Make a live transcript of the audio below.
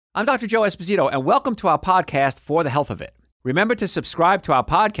I'm Dr. Joe Esposito, and welcome to our podcast, For the Health of It. Remember to subscribe to our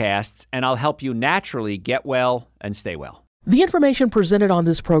podcasts, and I'll help you naturally get well and stay well. The information presented on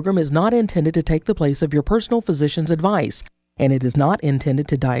this program is not intended to take the place of your personal physician's advice, and it is not intended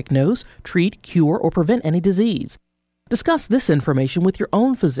to diagnose, treat, cure, or prevent any disease. Discuss this information with your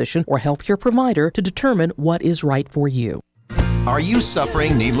own physician or healthcare provider to determine what is right for you. Are you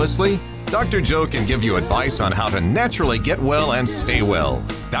suffering needlessly? Dr. Joe can give you advice on how to naturally get well and stay well.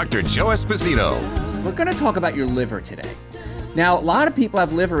 Dr. Joe Esposito. We're going to talk about your liver today. Now, a lot of people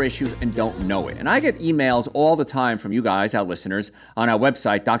have liver issues and don't know it. And I get emails all the time from you guys, our listeners, on our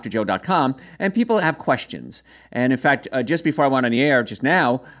website, drjoe.com, and people have questions. And in fact, just before I went on the air just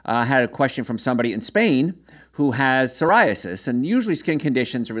now, I had a question from somebody in Spain who has psoriasis, and usually skin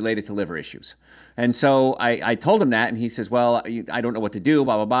conditions are related to liver issues. And so I told him that, and he says, well, I don't know what to do,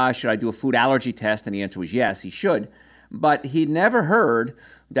 blah, blah, blah. Should I do a food allergy test? And the answer was yes, he should. But he'd never heard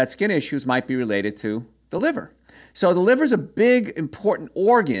that skin issues might be related to the liver. So the liver is a big, important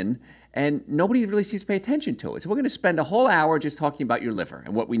organ, and nobody really seems to pay attention to it. So we're going to spend a whole hour just talking about your liver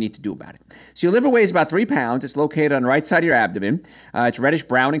and what we need to do about it. So your liver weighs about 3 pounds. It's located on the right side of your abdomen. It's reddish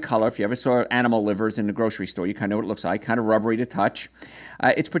brown in color. If you ever saw animal livers in the grocery store, you kind of know what it looks like, kind of rubbery to touch.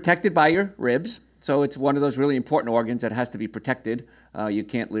 It's protected by your ribs. So it's one of those really important organs that has to be protected. You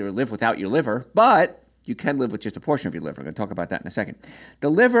can't live without your liver, but you can live with just a portion of your liver. I'm going to talk about that in a second. The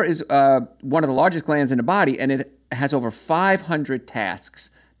liver is one of the largest glands in the body, and it has over 500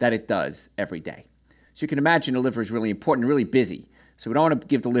 tasks that it does every day. So you can imagine the liver is really important, really busy. So we don't want to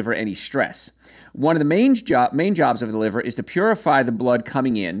give the liver any stress. One of the main jobs of the liver is to purify the blood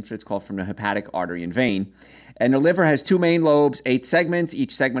coming in, so it's called from the hepatic artery and vein. And the liver has 2 main lobes, 8 segments.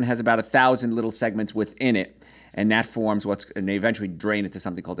 Each segment has about 1,000 little segments within it. And that forms and they eventually drain into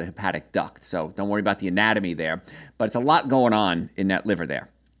something called the hepatic duct. So don't worry about the anatomy there. But it's a lot going on in that liver there.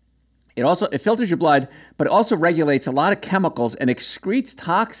 It filters your blood, but it also regulates a lot of chemicals and excretes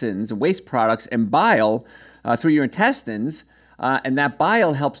toxins, waste products, and bile through your intestines. And that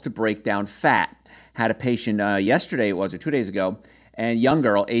bile helps to break down fat. Had a patient yesterday, or 2 days ago, and young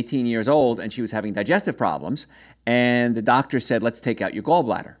girl, 18 years old, and she was having digestive problems. And the doctor said, let's take out your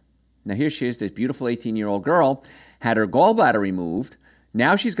gallbladder. Now here she is, this beautiful 18-year-old girl, had her gallbladder removed.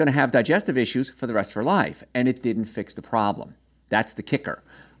 Now she's going to have digestive issues for the rest of her life, and it didn't fix the problem. That's the kicker.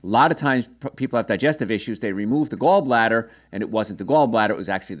 A lot of times people have digestive issues, they remove the gallbladder, and it wasn't the gallbladder, it was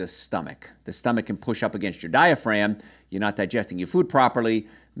actually the stomach. The stomach can push up against your diaphragm, you're not digesting your food properly.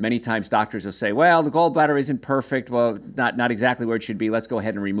 Many times doctors will say, well, the gallbladder isn't perfect, well, not exactly where it should be, let's go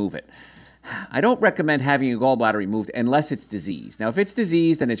ahead and remove it. I don't recommend having a gallbladder removed unless it's diseased. Now, if it's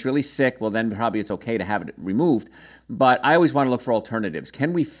diseased and it's really sick, well, then probably it's okay to have it removed. But I always want to look for alternatives.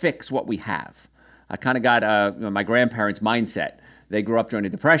 Can we fix what we have? I kind of got my grandparents' mindset. They grew up during the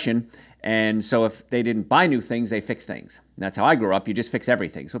Depression, and so if they didn't buy new things, they fixed things. And that's how I grew up. You just fix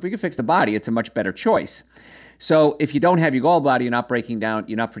everything. So if we can fix the body, it's a much better choice. So if you don't have your gallbladder, you're not breaking down,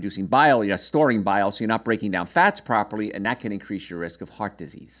 you're not producing bile, you're not storing bile, so you're not breaking down fats properly, and that can increase your risk of heart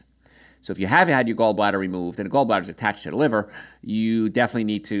disease. So if you have had your gallbladder removed and the gallbladder is attached to the liver, you definitely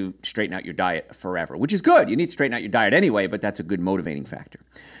need to straighten out your diet forever, which is good. You need to straighten out your diet anyway, but that's a good motivating factor.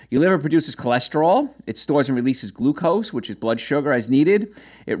 Your liver produces cholesterol. It stores and releases glucose, which is blood sugar as needed.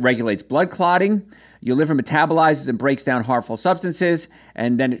 It regulates blood clotting. Your liver metabolizes and breaks down harmful substances,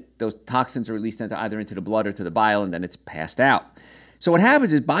 and then those toxins are released either into the blood or to the bile, and then it's passed out. So what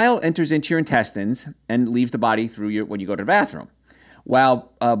happens is bile enters into your intestines and leaves the body through when you go to the bathroom,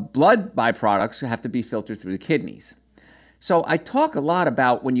 while blood byproducts have to be filtered through the kidneys. So I talk a lot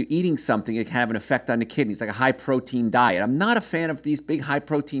about when you're eating something, it can have an effect on the kidneys, like a high-protein diet. I'm not a fan of these big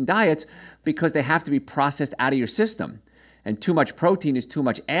high-protein diets because they have to be processed out of your system. And too much protein is too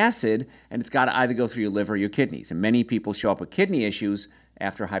much acid, and it's got to either go through your liver or your kidneys. And many people show up with kidney issues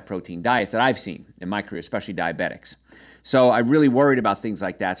after high-protein diets that I've seen in my career, especially diabetics. So I'm really worried about things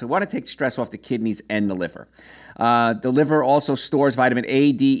like that. So we want to take stress off the kidneys and the liver. The liver also stores vitamin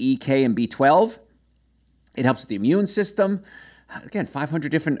A, D, E, K, and B12. It helps with the immune system. Again, 500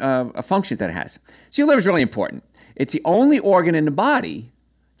 different functions that it has. So your liver is really important. It's the only organ in the body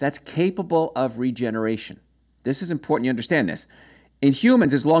that's capable of regeneration. This is important you understand this. In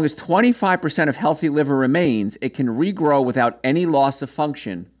humans, as long as 25% of healthy liver remains, it can regrow without any loss of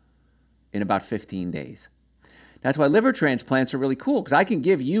function in about 15 days. That's why liver transplants are really cool, because I can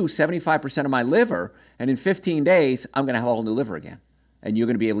give you 75% of my liver, and in 15 days, I'm going to have a whole new liver again. And you're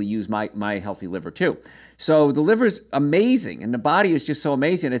going to be able to use my healthy liver too. So the liver's amazing, and the body is just so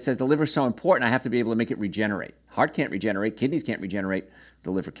amazing. It says the liver's so important, I have to be able to make it regenerate. Heart can't regenerate, kidneys can't regenerate,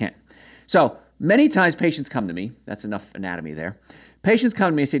 the liver can. So many times patients come to me, that's enough anatomy there. Patients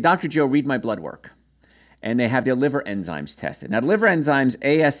come to me and say, Dr. Joe, read my blood work. And they have their liver enzymes tested. Now, liver enzymes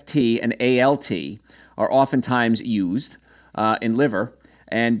AST and ALT are oftentimes used in liver.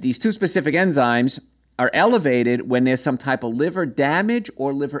 And these two specific enzymes are elevated when there's some type of liver damage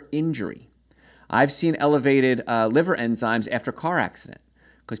or liver injury. I've seen elevated liver enzymes after a car accident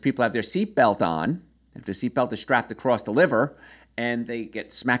because people have their seatbelt on. If the seatbelt is strapped across the liver and they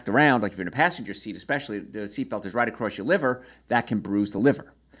get smacked around, like if you're in a passenger seat especially, the seatbelt is right across your liver, that can bruise the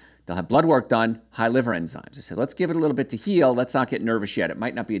liver. They'll have blood work done, high liver enzymes. I said, let's give it a little bit to heal. Let's not get nervous yet. It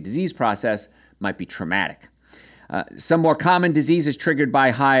might not be a disease process, might be traumatic. Some more common diseases triggered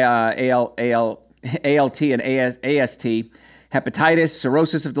by high ALT and AST, hepatitis,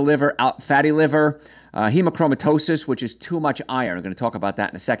 cirrhosis of the liver, fatty liver, hemochromatosis, which is too much iron. I'm going to talk about that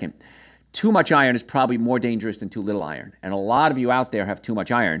in a second. Too much iron is probably more dangerous than too little iron. And a lot of you out there have too much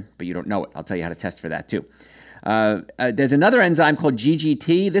iron, but you don't know it. I'll tell you how to test for that too. There's another enzyme called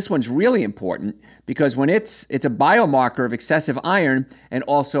GGT. This one's really important because when it's a biomarker of excessive iron and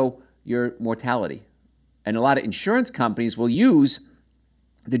also your mortality. And a lot of insurance companies will use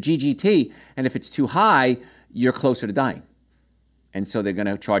the GGT, and if it's too high, you're closer to dying. And so they're going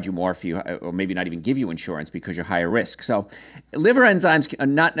to charge you more if you, or maybe not even give you insurance because you're higher risk. So liver enzymes are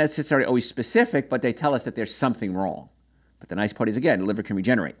not necessarily always specific, but they tell us that there's something wrong. But the nice part is, again, the liver can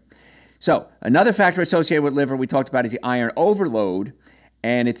regenerate. So another factor associated with liver we talked about is the iron overload.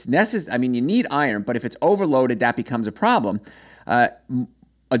 And it's necessary. I mean, you need iron, but if it's overloaded, that becomes a problem.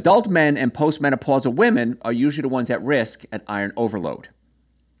 Adult men and postmenopausal women are usually the ones at risk at iron overload.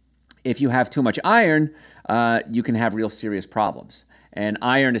 If you have too much iron, you can have real serious problems. And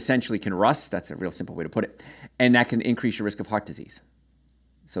iron essentially can rust. That's a real simple way to put it. And that can increase your risk of heart disease.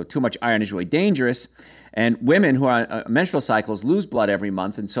 So too much iron is really dangerous. And women who are on menstrual cycles lose blood every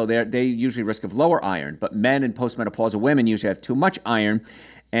month, and so they usually risk of lower iron. But men and postmenopausal women usually have too much iron.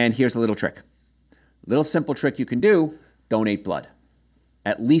 And here's a little trick. Little simple trick you can do, donate blood.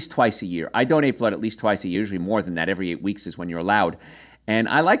 At least twice a year. I donate blood at least twice a year, usually more than that. Every 8 weeks is when you're allowed. And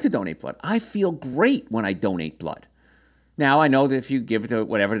I like to donate blood. I feel great when I donate blood. Now, I know that if you give it to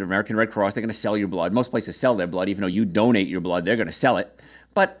whatever, the American Red Cross, they're going to sell your blood. Most places sell their blood. Even though you donate your blood, they're going to sell it.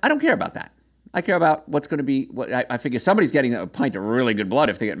 But I don't care about that. I care about what's going to be, I figure somebody's getting a pint of really good blood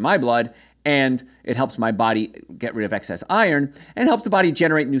if they get my blood, and it helps my body get rid of excess iron and helps the body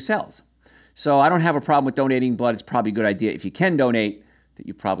generate new cells. So I don't have a problem with donating blood. It's probably a good idea if you can donate, that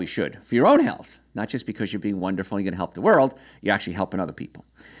you probably should for your own health, not just because you're being wonderful and you're going to help the world, you're actually helping other people.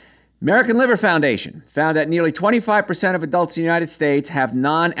 American Liver Foundation found that nearly 25% of adults in the United States have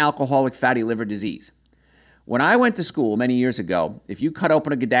non-alcoholic fatty liver disease. When I went to school many years ago, if you cut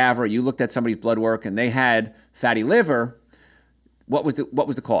open a cadaver, you looked at somebody's blood work and they had fatty liver, what was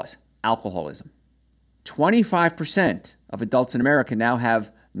the cause? Alcoholism. 25% of adults in America now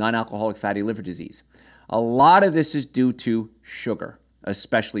have non-alcoholic fatty liver disease. A lot of this is due to sugar,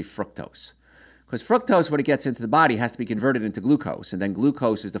 especially fructose. Because fructose, when it gets into the body, has to be converted into glucose, and then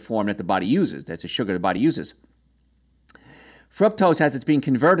glucose is the form that the body uses. That's a sugar the body uses. Fructose, as it's being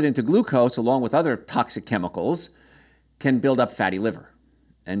converted into glucose, along with other toxic chemicals, can build up fatty liver.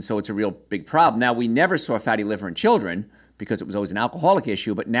 And so it's a real big problem. Now, we never saw fatty liver in children because it was always an alcoholic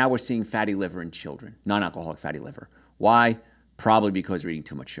issue, but now we're seeing fatty liver in children, non-alcoholic fatty liver. Why? Probably because we're eating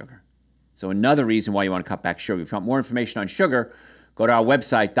too much sugar. So another reason why you want to cut back sugar. If you want more information on sugar, go to our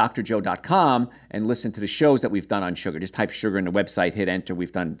website, drjoe.com, and listen to the shows that we've done on sugar. Just type sugar in the website, hit enter.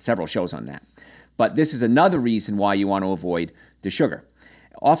 We've done several shows on that. But this is another reason why you want to avoid the sugar.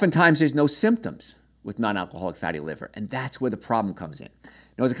 Oftentimes, there's no symptoms with non-alcoholic fatty liver, and that's where the problem comes in.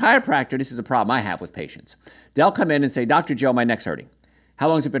 Now, as a chiropractor, this is a problem I have with patients. They'll come in and say, Dr. Joe, my neck's hurting. How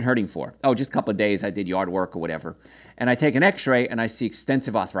long has it been hurting for? Oh, just a couple of days. I did yard work or whatever. And I take an x-ray, and I see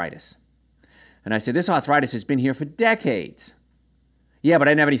extensive arthritis. And I say, this arthritis has been here for decades. Yeah, but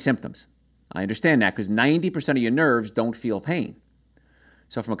I didn't have any symptoms. I understand that because 90% of your nerves don't feel pain.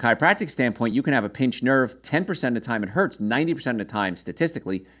 So from a chiropractic standpoint, you can have a pinched nerve 10% of the time it hurts. 90% of the time,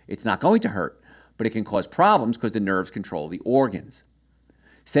 statistically, it's not going to hurt. But it can cause problems because the nerves control the organs.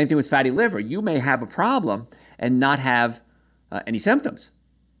 Same thing with fatty liver. You may have a problem and not have any symptoms.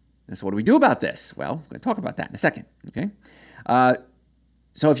 And so what do we do about this? Well, we're going to talk about that in a second. Okay.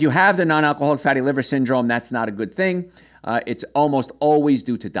 So if you have the non-alcoholic fatty liver syndrome, that's not a good thing. It's almost always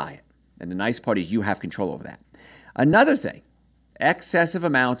due to diet. And the nice part is you have control over that. Another thing, excessive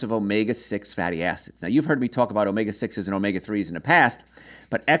amounts of omega-6 fatty acids. Now, you've heard me talk about omega-6s and omega-3s in the past,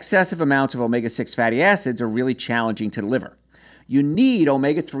 but excessive amounts of omega-6 fatty acids are really challenging to the liver. You need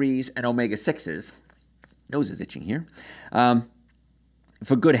omega-3s and omega-6s, nose is itching here,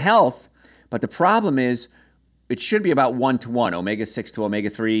 for good health, But the problem is it should be about 1-to-1, omega-6 to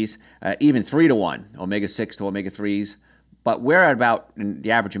omega-3s, even 3-to-1, omega-6 to omega-3s. But we're at about,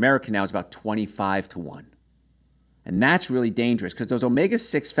 the average American now is about 25-to-1. And that's really dangerous because those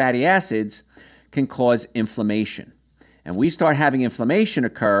omega-6 fatty acids can cause inflammation. And we start having inflammation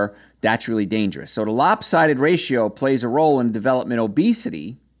occur, that's really dangerous. So the lopsided ratio plays a role in development of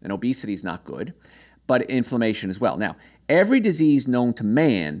obesity, and obesity is not good, but inflammation as well. Now, every disease known to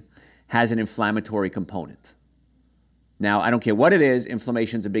man has an inflammatory component. Now, I don't care what it is,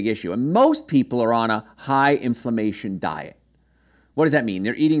 inflammation is a big issue. And most people are on a high inflammation diet. What does that mean?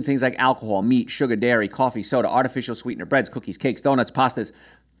 They're eating things like alcohol, meat, sugar, dairy, coffee, soda, artificial sweetener, breads, cookies, cakes, donuts, pastas.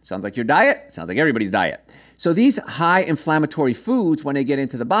 Sounds like your diet. Sounds like everybody's diet. So these high inflammatory foods, when they get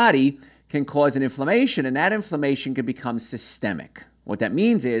into the body, can cause an inflammation, and that inflammation can become systemic. What that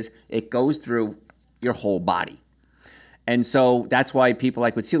means is it goes through your whole body. And so that's why people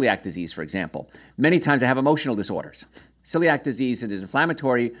like with celiac disease, for example, many times they have emotional disorders. Celiac disease is an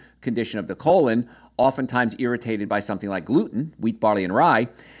inflammatory condition of the colon, oftentimes irritated by something like gluten, wheat, barley, and rye.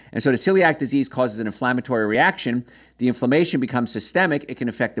 And so the celiac disease causes an inflammatory reaction. The inflammation becomes systemic. It can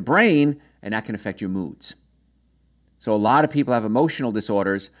affect the brain, and that can affect your moods. So a lot of people have emotional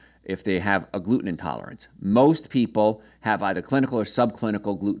disorders if they have a gluten intolerance. Most people have either clinical or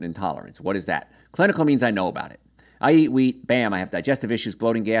subclinical gluten intolerance. What is that? Clinical means I know about it. I eat wheat, bam, I have digestive issues,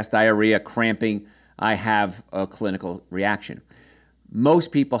 bloating, gas, diarrhea, cramping. I have a clinical reaction.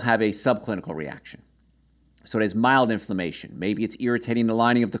 Most people have a subclinical reaction. So there's mild inflammation. Maybe it's irritating the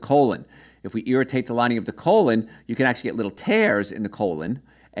lining of the colon. If we irritate the lining of the colon, you can actually get little tears in the colon,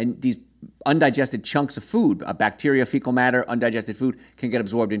 and these undigested chunks of food, bacteria, fecal matter, undigested food, can get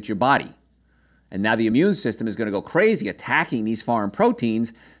absorbed into your body. And now the immune system is going to go crazy attacking these foreign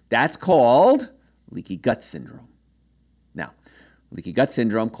proteins. That's called leaky gut syndrome. Now, leaky gut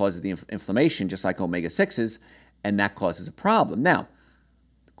syndrome causes the inflammation just like omega-6s, and that causes a problem. Now,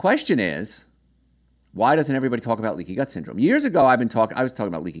 the question is, why doesn't everybody talk about leaky gut syndrome? Years ago, I was talking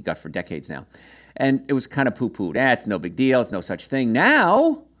about leaky gut for decades now, and it was kind of poo-pooed. It's no big deal. It's no such thing.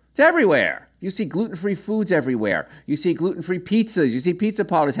 Now, it's everywhere. You see gluten-free foods everywhere. You see gluten-free pizzas. You see pizza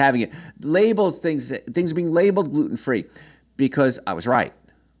parlors having it. Labels, things are being labeled gluten-free because I was right.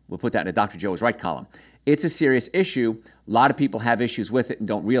 We'll put that in the Dr. Joe was right column. It's a serious issue. A lot of people have issues with it and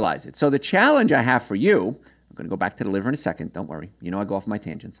don't realize it. So the challenge I have for you, I'm going to go back to the liver in a second. Don't worry. You know I go off my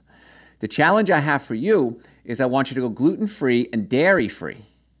tangents. The challenge I have for you is I want you to go gluten-free and dairy-free.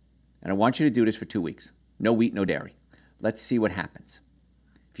 And I want you to do this for 2 weeks. No wheat, no dairy. Let's see what happens.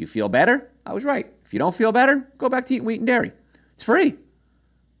 If you feel better, I was right. If you don't feel better, go back to eating wheat and dairy. It's free,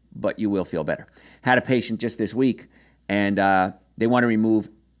 but you will feel better. Had a patient just this week, and they want to remove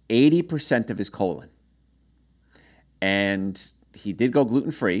 80% of his colon. And he did go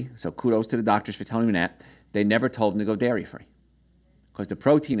gluten-free, so kudos to the doctors for telling him that. They never told him to go dairy-free because the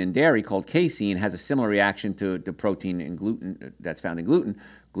protein in dairy called casein has a similar reaction to the protein in gluten that's found in gluten,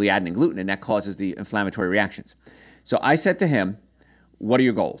 gliadin in gluten, and that causes the inflammatory reactions. So I said to him, what are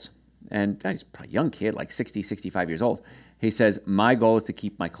your goals? And he's a young kid, like 60, 65 years old. He says, my goal is to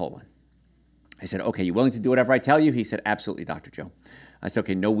keep my colon. I said, okay, you willing to do whatever I tell you? He said, absolutely, Dr. Joe. I said,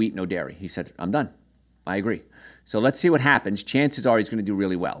 okay, no wheat, no dairy. He said, I'm done. I agree. So let's see what happens. Chances are he's going to do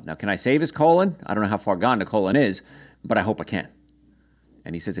really well. Now, can I save his colon? I don't know how far gone the colon is, but I hope I can.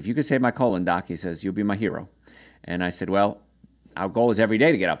 And he says, if you could save my colon, Doc, he says, you'll be my hero. And I said, well, our goal is every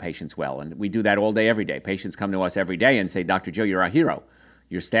day to get our patients well. And we do that all day, every day. Patients come to us every day and say, Dr. Joe, you're our hero.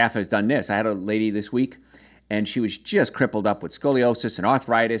 Your staff has done this. I had a lady this week, and she was just crippled up with scoliosis and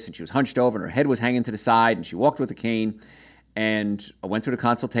arthritis, and she was hunched over, and her head was hanging to the side, and she walked with a cane. And I went through the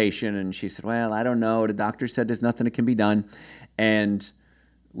consultation, and she said, well, I don't know. The doctor said there's nothing that can be done. And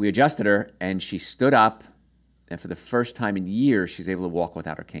we adjusted her, and she stood up, and for the first time in years, she's able to walk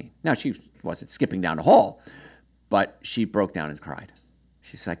without her cane. Now, she wasn't skipping down the hall, but she broke down and cried.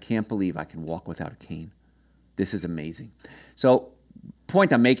 She said, I can't believe I can walk without a cane. This is amazing. So the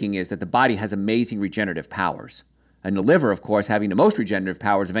point I'm making is that the body has amazing regenerative powers. And the liver, of course, having the most regenerative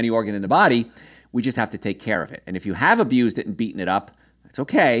powers of any organ in the body, we just have to take care of it. And if you have abused it and beaten it up, that's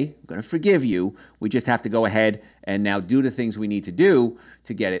okay. I'm going to forgive you. We just have to go ahead and now do the things we need to do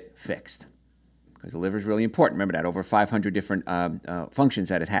to get it fixed. Because the liver is really important. Remember that, over 500 different functions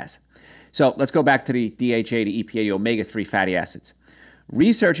that it has. So let's go back to the DHA, the EPA, the omega-3 fatty acids.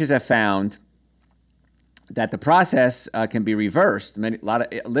 Researchers have found that the process can be reversed. A lot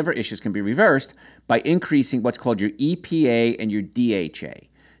of liver issues can be reversed by increasing what's called your EPA and your DHA.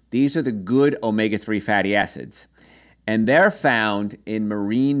 These are the good omega-3 fatty acids, and they're found in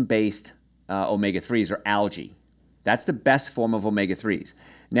marine-based omega-3s or algae. That's the best form of omega-3s.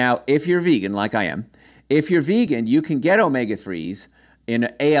 Now, if you're vegan, like I am, if you're vegan, you can get omega-3s in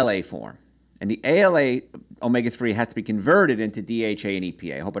an ALA form. And the ALA omega-3 has to be converted into DHA and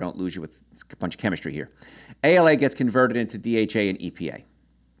EPA. I hope I don't lose you with a bunch of chemistry here. ALA gets converted into DHA and EPA.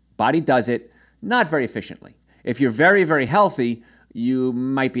 Body does it, not very efficiently. If you're very, very healthy, you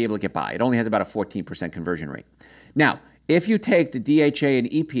might be able to get by. It only has about a 14% conversion rate. Now, if you take the DHA and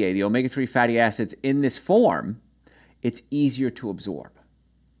EPA, the omega-3 fatty acids in this form, it's easier to absorb.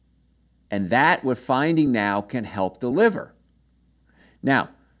 And that we're finding now can help the liver. Now,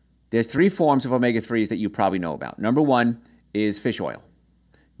 there's 3 forms of omega-3s that you probably know about. Number 1 is fish oil.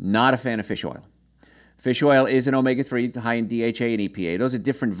 Not a fan of fish oil. Fish oil is an omega-3 high in DHA and EPA. Those are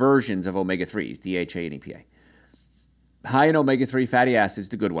different versions of omega-3s, DHA and EPA. High in omega-3 fatty acids,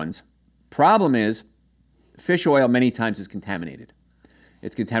 the good ones. Problem is, fish oil many times is contaminated.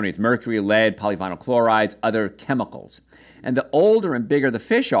 It's contaminated with mercury, lead, polyvinyl chlorides, other chemicals. And the older and bigger the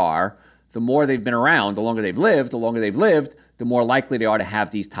fish are, the more they've been around, the longer they've lived, the more likely they are to have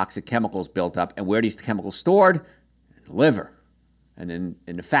these toxic chemicals built up. And where are these chemicals stored? In the liver and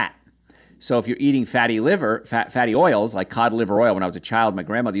in the fat. So if you're eating fatty oils like cod liver oil, when I was a child, my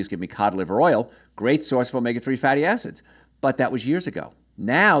grandmother used to give me cod liver oil, great source of omega-3 fatty acids. But that was years ago.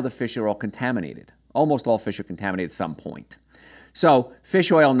 Now the fish are all contaminated. Almost all fish are contaminated at some point. So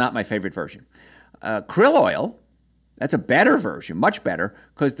fish oil, not my favorite version. Krill oil, that's a better version, much better,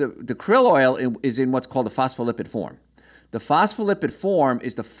 because the krill oil is in what's called the phospholipid form. The phospholipid form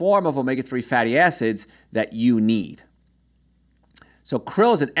is the form of omega-3 fatty acids that you need. So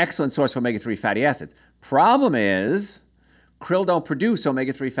krill is an excellent source of omega-3 fatty acids. Problem is, krill don't produce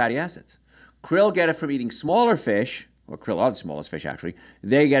omega-3 fatty acids. Krill get it from eating smaller fish, or krill are the smallest fish actually,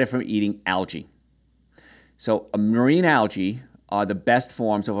 they get it from eating algae. So marine algae are the best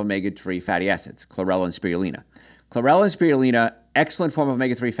forms of omega-3 fatty acids, chlorella and spirulina. Chlorella and spirulina, excellent form of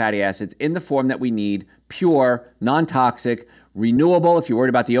omega-3 fatty acids in the form that we need, pure, non-toxic, renewable. If you're worried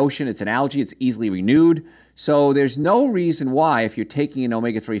about the ocean, it's an algae, it's easily renewed. So there's no reason why, if you're taking an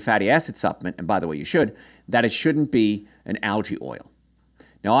omega-3 fatty acid supplement, and by the way, you should, that it shouldn't be an algae oil.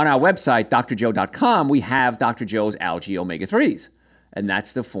 Now, on our website, drjoe.com, we have Dr. Joe's algae omega-3s, and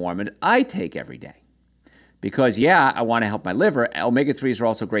that's the form that I take every day. Because, I want to help my liver. Omega-3s are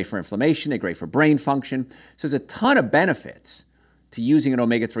also great for inflammation. They're great for brain function. So there's a ton of benefits to using an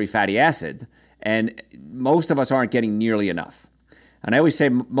omega-3 fatty acid, and most of us aren't getting nearly enough. And I always say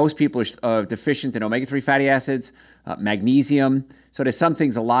most people are deficient in omega-3 fatty acids, magnesium. So there's some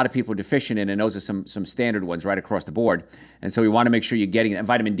things a lot of people are deficient in, and those are some standard ones right across the board. And so we want to make sure you're getting that.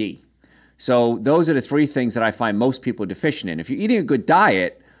 Vitamin D. So those are the 3 things that I find most people are deficient in. If you're eating a good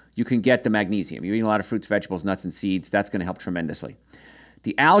diet, you can get the magnesium. You're eating a lot of fruits, vegetables, nuts, and seeds. That's going to help tremendously.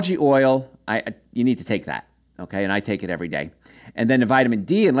 The algae oil, you need to take that, okay? And I take it every day. And then the vitamin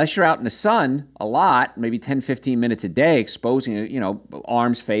D, unless you're out in the sun a lot, maybe 10, 15 minutes a day, exposing,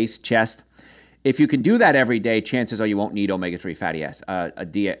 arms, face, chest. If you can do that every day, chances are you won't need omega-3 fatty acids,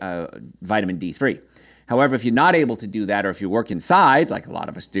 vitamin D3. However, if you're not able to do that, or if you work inside, like a lot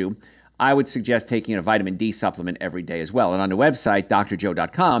of us do, I would suggest taking a vitamin D supplement every day as well. And on the website,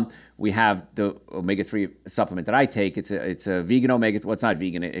 drjoe.com, we have the omega-3 supplement that I take. It's a vegan omega. Well, it's not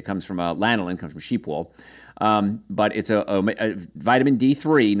vegan. It comes from lanolin, comes from sheep wool. But it's a vitamin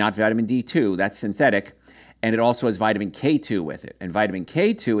D3, not vitamin D2. That's synthetic. And it also has vitamin K2 with it. And vitamin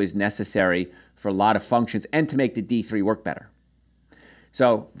K2 is necessary for a lot of functions and to make the D3 work better.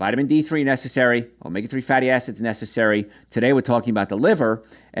 So vitamin D3 necessary, omega-3 fatty acids necessary. Today we're talking about the liver,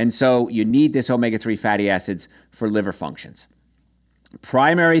 and so you need this omega-3 fatty acids for liver functions.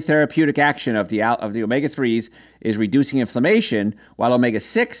 Primary therapeutic action of the omega-3s is reducing inflammation, while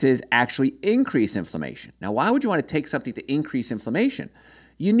omega-6s actually increase inflammation. Now, why would you want to take something to increase inflammation?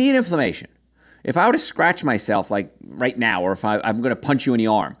 You need inflammation. If I were to scratch myself like right now, or if I'm going to punch you in the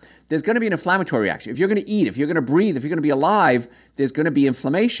arm, there's going to be an inflammatory reaction. If you're going to eat, if you're going to breathe, if you're going to be alive, there's going to be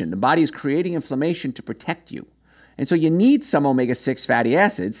inflammation. The body is creating inflammation to protect you. And so you need some omega-6 fatty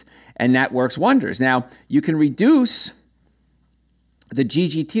acids, and that works wonders. Now, you can reduce the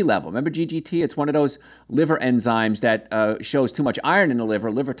GGT level. Remember GGT? It's one of those liver enzymes that shows too much iron in the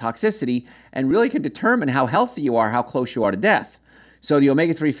liver toxicity, and really can determine how healthy you are, how close you are to death. So the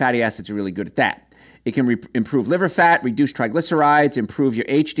omega-3 fatty acids are really good at that. It can improve liver fat, reduce triglycerides, improve your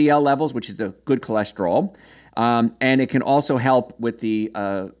HDL levels, which is the good cholesterol. And it can also help with the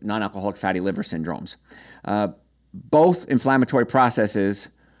non-alcoholic fatty liver syndromes. Both inflammatory processes,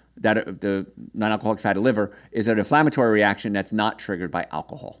 that the non-alcoholic fatty liver is an inflammatory reaction that's not triggered by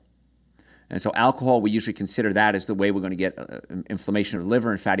alcohol. And so alcohol, we usually consider that as the way we're going to get inflammation of the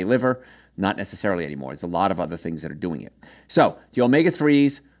liver and fatty liver. Not necessarily anymore. There's a lot of other things that are doing it. So the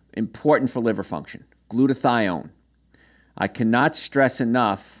omega-3s, important for liver function. Glutathione. I cannot stress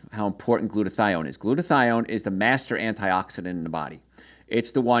enough how important glutathione is. Glutathione is the master antioxidant in the body.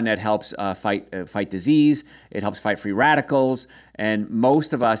 It's the one that helps fight disease. It helps fight free radicals. And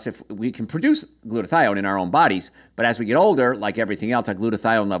most of us, if we can produce glutathione in our own bodies, but as we get older, like everything else, our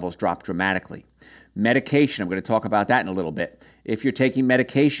glutathione levels drop dramatically. Medication, I'm going to talk about that in a little bit. If you're taking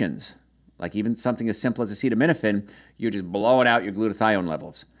medications, like even something as simple as acetaminophen, you're just blowing out your glutathione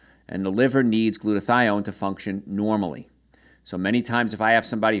levels. And the liver needs glutathione to function normally. So many times if I have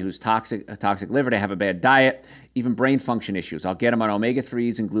somebody who's a toxic liver, they have a bad diet, even brain function issues, I'll get them on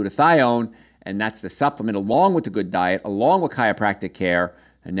omega-3s and glutathione, and that's the supplement along with the good diet, along with chiropractic care,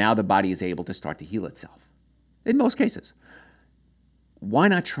 and now the body is able to start to heal itself. In most cases. Why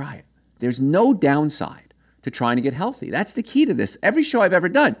not try it? There's no downside to trying to get healthy. That's the key to this. Every show I've ever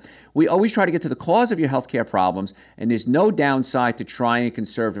done, we always try to get to the cause of your healthcare problems, and there's no downside to trying a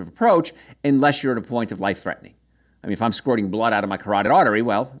conservative approach unless you're at a point of life-threatening. I mean, if I'm squirting blood out of my carotid artery,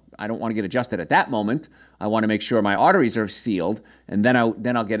 well, I don't want to get adjusted at that moment. I want to make sure my arteries are sealed, and then I'll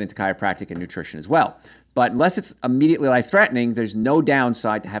get into chiropractic and nutrition as well. But unless it's immediately life-threatening, there's no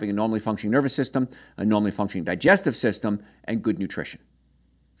downside to having a normally functioning nervous system, a normally functioning digestive system, and good nutrition.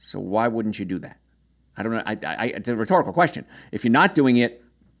 So why wouldn't you do that? I don't know. It's a rhetorical question. If you're not doing it,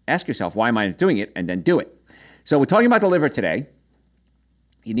 ask yourself, why am I doing it? And then do it. So we're talking about the liver today.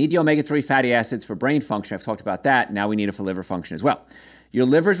 You need the omega-3 fatty acids for brain function. I've talked about that. Now we need it for liver function as well. Your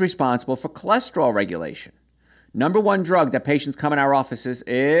liver is responsible for cholesterol regulation. Number one drug that patients come in our offices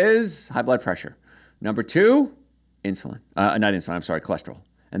is high blood pressure. Number two, insulin. Cholesterol.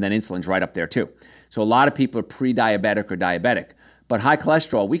 And then insulin's right up there too. So a lot of people are pre-diabetic or diabetic. But high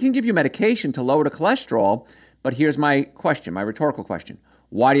cholesterol, we can give you medication to lower the cholesterol, but here's my question, my rhetorical question.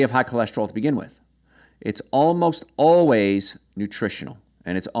 Why do you have high cholesterol to begin with? It's almost always nutritional.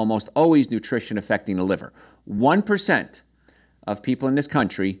 And it's almost always nutrition affecting the liver. 1% of people in this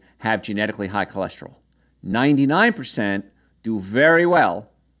country have genetically high cholesterol. 99% do very well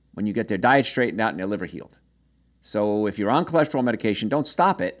when you get their diet straightened out and their liver healed. So if you're on cholesterol medication, don't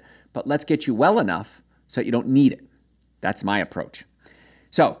stop it, but let's get you well enough so that you don't need it. That's my approach.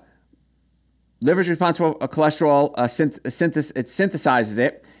 So liver is responsible for cholesterol, it synthesizes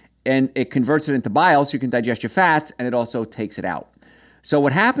it, and it converts it into bile so you can digest your fats, and it also takes it out. So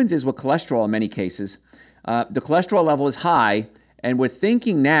what happens is with cholesterol in many cases, the cholesterol level is high, and we're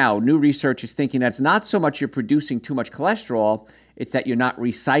thinking now, new research is thinking that it's not so much you're producing too much cholesterol, it's that you're not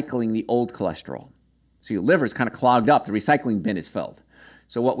recycling the old cholesterol. So your liver is kind of clogged up, the recycling bin is filled.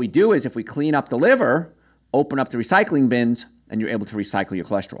 So what we do is if we clean up the liver, open up the recycling bins, and you're able to recycle your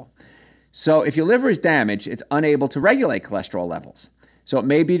cholesterol. So if your liver is damaged, it's unable to regulate cholesterol levels. So it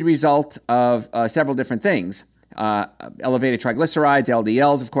may be the result of several different things. Elevated triglycerides,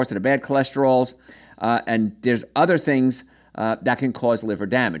 LDLs, of course, that are bad cholesterols, and there's other things that can cause liver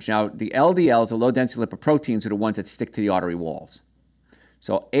damage. Now, the LDLs, the low-density lipoproteins, are the ones that stick to the artery walls.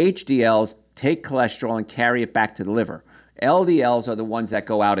 So HDLs take cholesterol and carry it back to the liver. LDLs are the ones that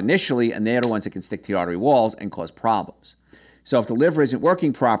go out initially, and they're the ones that can stick to the artery walls and cause problems. So if the liver isn't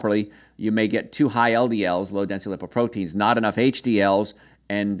working properly, you may get too high LDLs, low-density lipoproteins, not enough HDLs,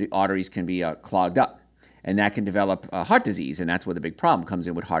 and the arteries can be clogged up. And that can develop heart disease, and that's where the big problem comes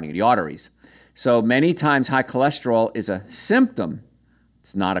in with hardening the arteries. So many times high cholesterol is a symptom,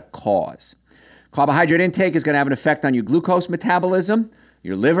 it's not a cause. Carbohydrate intake is going to have an effect on your glucose metabolism,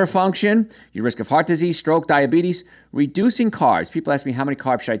 your liver function, your risk of heart disease, stroke, diabetes. Reducing carbs. People ask me, how many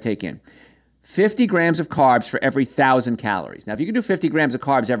carbs should I take in? 50 grams of carbs for every 1,000 calories. Now, if you can do 50 grams of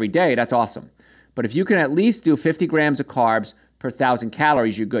carbs every day, that's awesome. But if you can at least do 50 grams of carbs per 1,000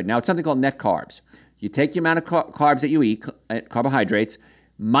 calories, you're good. Now, it's something called net carbs. You take the amount of carbs that you eat, carbohydrates,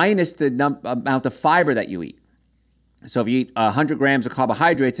 minus the amount of fiber that you eat. So if you eat 100 grams of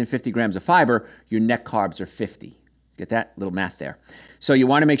carbohydrates and 50 grams of fiber, your net carbs are 50. Get that? Little math there. So you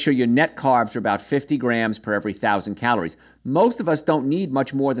want to make sure your net carbs are about 50 grams per every 1,000 calories. Most of us don't need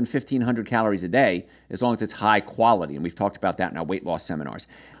much more than 1,500 calories a day, as long as it's high quality. And we've talked about that in our weight loss seminars.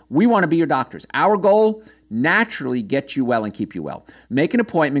 We want to be your doctors. Our goal, naturally get you well and keep you well. Make an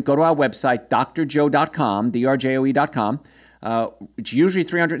appointment. Go to our website, drjoe.com, drjoe.com. It's usually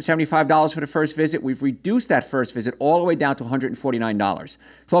 $375 for the first visit. We've reduced that first visit all the way down to $149.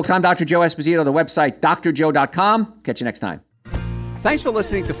 Folks, I'm Dr. Joe Esposito, the website, drjoe.com. Catch you next time. Thanks for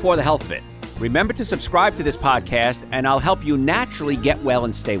listening to For the Health of It. Remember to subscribe to this podcast, and I'll help you naturally get well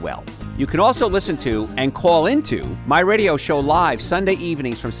and stay well. You can also listen to and call into my radio show live Sunday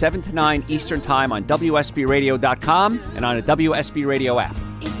evenings from 7 to 9 Eastern Time on WSBRadio.com and on a WSB Radio app.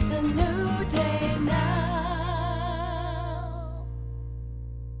 It's a new day now.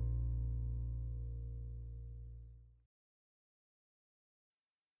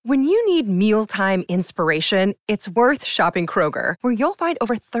 When you need mealtime inspiration, it's worth shopping Kroger, where you'll find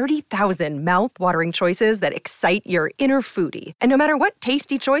over 30,000 mouth-watering choices that excite your inner foodie. And no matter what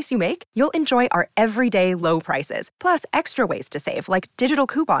tasty choice you make, you'll enjoy our everyday low prices, plus extra ways to save, like digital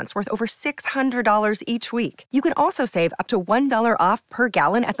coupons worth over $600 each week. You can also save up to $1 off per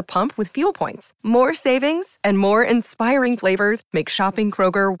gallon at the pump with fuel points. More savings and more inspiring flavors make shopping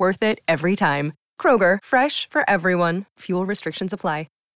Kroger worth it every time. Kroger, fresh for everyone. Fuel restrictions apply.